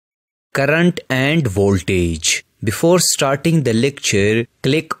current and voltage. Before starting the lecture,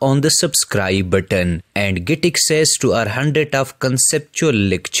 click on the subscribe button and get access to our 100 of conceptual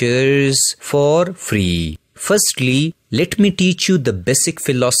lectures for free. Firstly, let me teach you the basic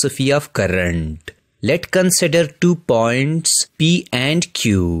philosophy of current. Let's consider 2 points P and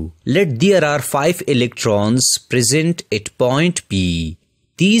Q. Let there are 5 electrons present at point P.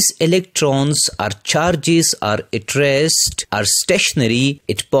 These electrons or charges are at rest or stationary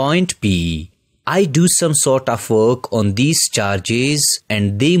at point P. I do some sort of work on these charges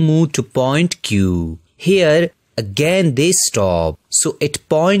and they move to point Q. Here again they stop. So at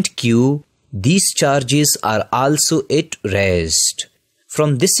point Q, these charges are also at rest.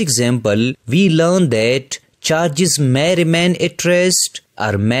 From this example, we learn that charges may remain at rest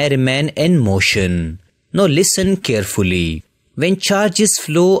or may remain in motion. Now listen carefully. When charges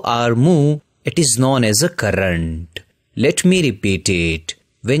flow or move, it is known as a current. Let me repeat it.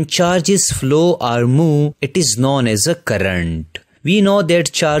 When charges flow or move, it is known as a current. We know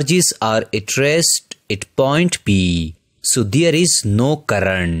that charges are at rest at point P, so there is no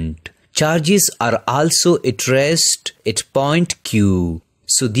current. Charges are also at rest at point Q,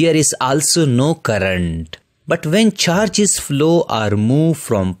 so there is also no current. But when charges flow or move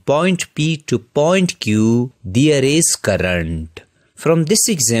from point P to point Q, there is current. From this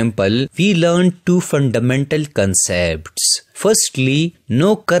example, we learned 2 fundamental concepts. Firstly,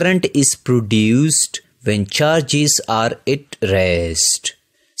 no current is produced when charges are at rest.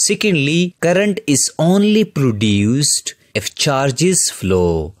 Secondly, current is only produced if charges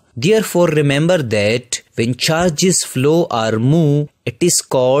flow. Therefore, remember that when charges flow or move, it is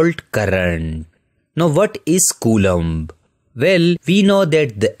called current. Now, what is coulomb? Well, we know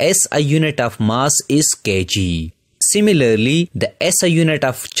that the SI unit of mass is kg. Similarly, the SI unit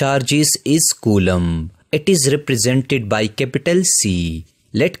of charges is coulomb. It is represented by capital C.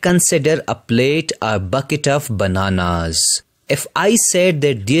 Let's consider a plate or bucket of bananas. If I said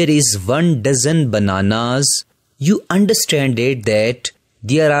that there is 1 dozen bananas, you understand it that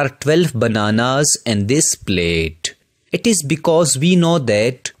there are 12 bananas in this plate. It is because we know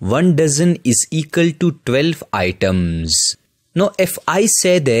that 1 dozen is equal to 12 items. Now, if I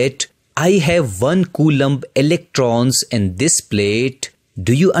say that I have 1 coulomb electrons in this plate,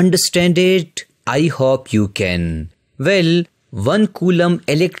 do you understand it? I hope you can. Well, 1 coulomb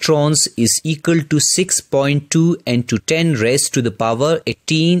electrons is equal to 6.2 into 10 raised to the power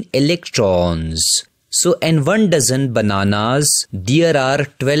 18 electrons. So in 1 dozen bananas, there are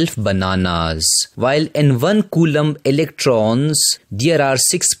 12 bananas, while in 1 coulomb electrons, there are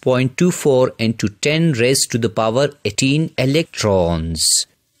 6.24 into 10 raised to the power 18 electrons.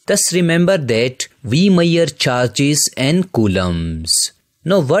 Thus remember that we measure charges in coulombs.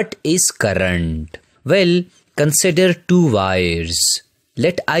 Now what is current? Well, consider 2 wires.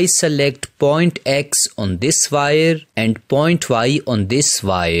 Let I select point X on this wire and point Y on this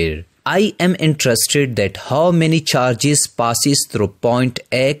wire. I am interested that how many charges passes through point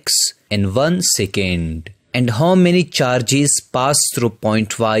X in 1 second and how many charges pass through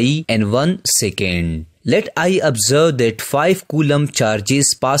point Y in 1 second. Let I observe that 5 coulomb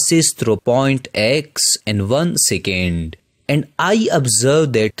charges passes through point X in 1 second and I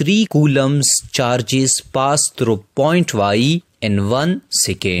observe that 3 coulombs charges pass through point Y in 1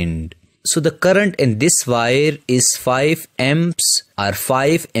 second. So the current in this wire is 5 amps or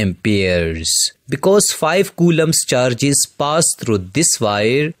 5 amperes because 5 coulombs charges pass through this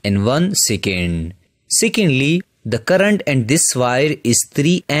wire in 1 second. Secondly, the current in this wire is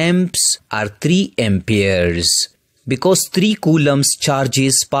 3 amps or 3 amperes because 3 coulombs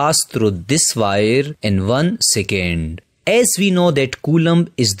charges pass through this wire in 1 second. As we know that coulomb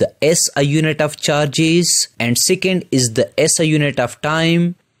is the SI unit of charges and second is the SI unit of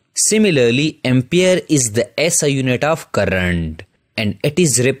time, similarly, ampere is the SI unit of current and it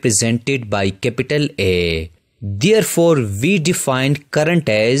is represented by capital A. Therefore, we define current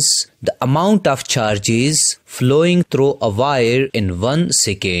as the amount of charges flowing through a wire in 1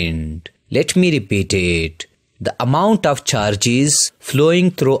 second. Let me repeat it. The amount of charges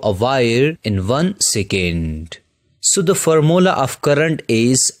flowing through a wire in 1 second. So the formula of current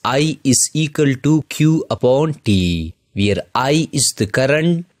is I is equal to Q upon T, where I is the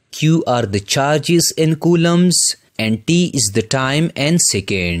current, Q are the charges in coulombs, and T is the time in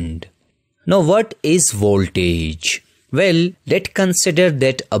second. Now what is voltage? Well, let's consider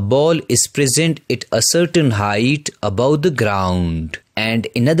that a ball is present at a certain height above the ground and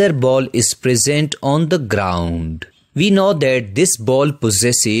another ball is present on the ground. We know that this ball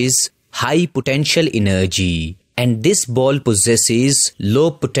possesses high potential energy and this ball possesses low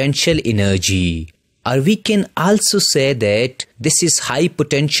potential energy. Or we can also say that this is high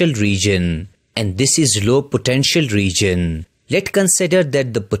potential region and this is low potential region. Let's consider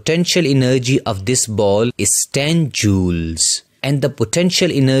that the potential energy of this ball is 10 joules and the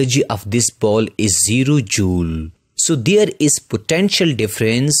potential energy of this ball is 0 joule. So there is potential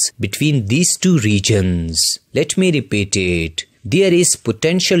difference between these two regions. Let me repeat it. There is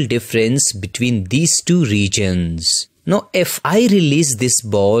potential difference between these two regions. Now if I release this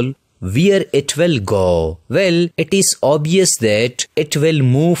ball, where it will go? Well, it is obvious that it will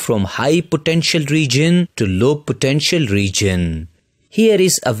move from high potential region to low potential region. Here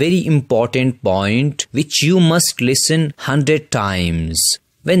is a very important point which you must listen 100 times.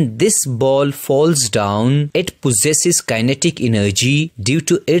 When this ball falls down, it possesses kinetic energy due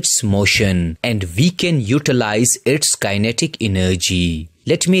to its motion and we can utilize its kinetic energy.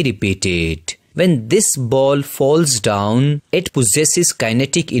 Let me repeat it. When this ball falls down, it possesses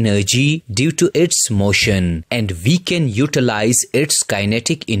kinetic energy due to its motion and we can utilize its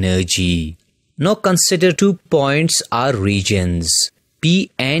kinetic energy. Now consider 2 points or regions,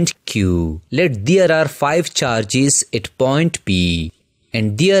 P and Q. Let there are 5 charges at point P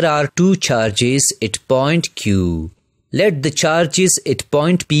and there are 2 charges at point Q. Let the charges at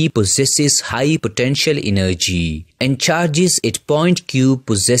point P possesses high potential energy and charges at point Q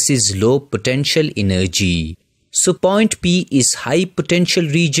possesses low potential energy. So point P is high potential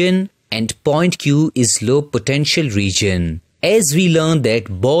region and point Q is low potential region. As we learn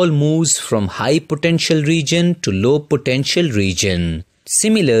that ball moves from high potential region to low potential region.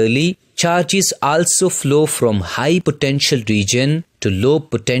 Similarly, charges also flow from high potential region to low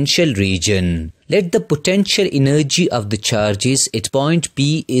potential region. Let the potential energy of the charges at point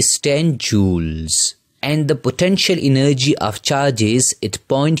P is 10 joules and the potential energy of charges at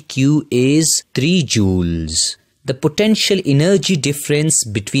point Q is 3 joules. The potential energy difference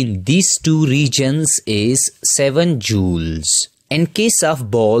between these two regions is 7 joules. In case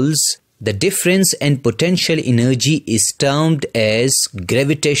of balls, the difference in potential energy is termed as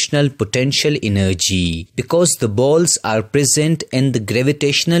gravitational potential energy because the balls are present in the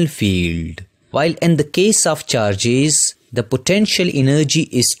gravitational field. While in the case of charges, the potential energy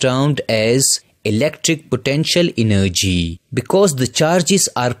is termed as electric potential energy because the charges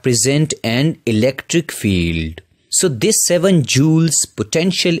are present in electric field. So this 7 joules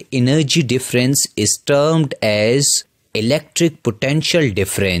potential energy difference is termed as electric potential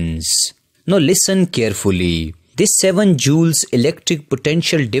difference. Now listen carefully. This 7 joules electric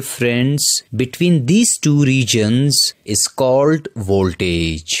potential difference between these two regions is called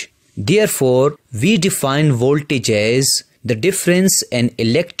voltage. Therefore, we define voltage as the difference in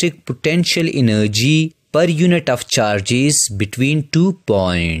electric potential energy per unit of charges between 2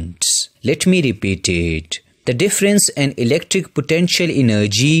 points. Let me repeat it. The difference in electric potential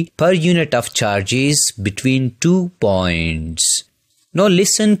energy per unit of charges between 2 points. Now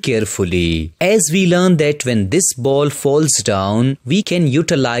listen carefully. As we learn that when this ball falls down, we can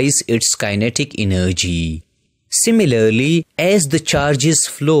utilize its kinetic energy. Similarly, as the charges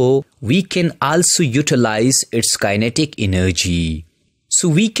flow, we can also utilize its kinetic energy. So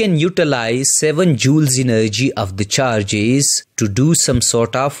we can utilize 7 joules energy of the charges to do some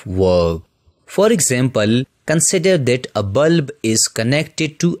sort of work. For example, consider that a bulb is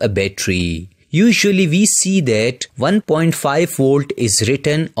connected to a battery. Usually we see that 1.5 volt is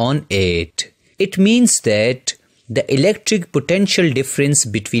written on it. It means that the electric potential difference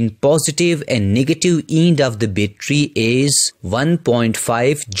between positive and negative end of the battery is 1.5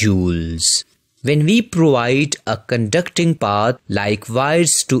 joules. When we provide a conducting path like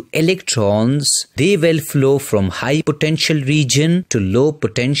wires to electrons, they will flow from high potential region to low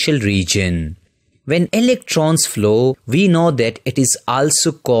potential region. When electrons flow, we know that it is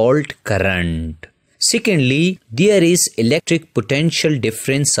also called current. Secondly, there is electric potential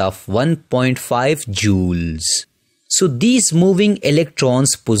difference of 1.5 joules. So these moving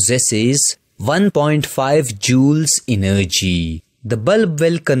electrons possesses 1.5 joules energy. The bulb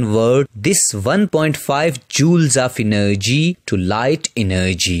will convert this 1.5 joules of energy to light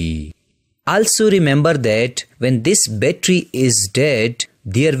energy. Also remember that when this battery is dead,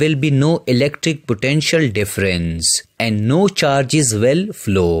 there will be no electric potential difference and no charges will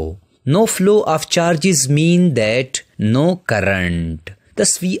flow. No flow of charges mean that no current.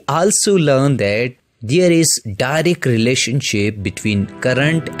 Thus we also learn that there is direct relationship between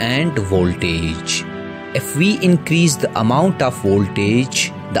current and voltage. If we increase the amount of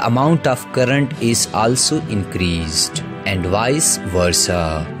voltage, the amount of current is also increased and vice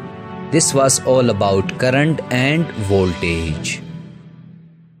versa. This was all about current and voltage.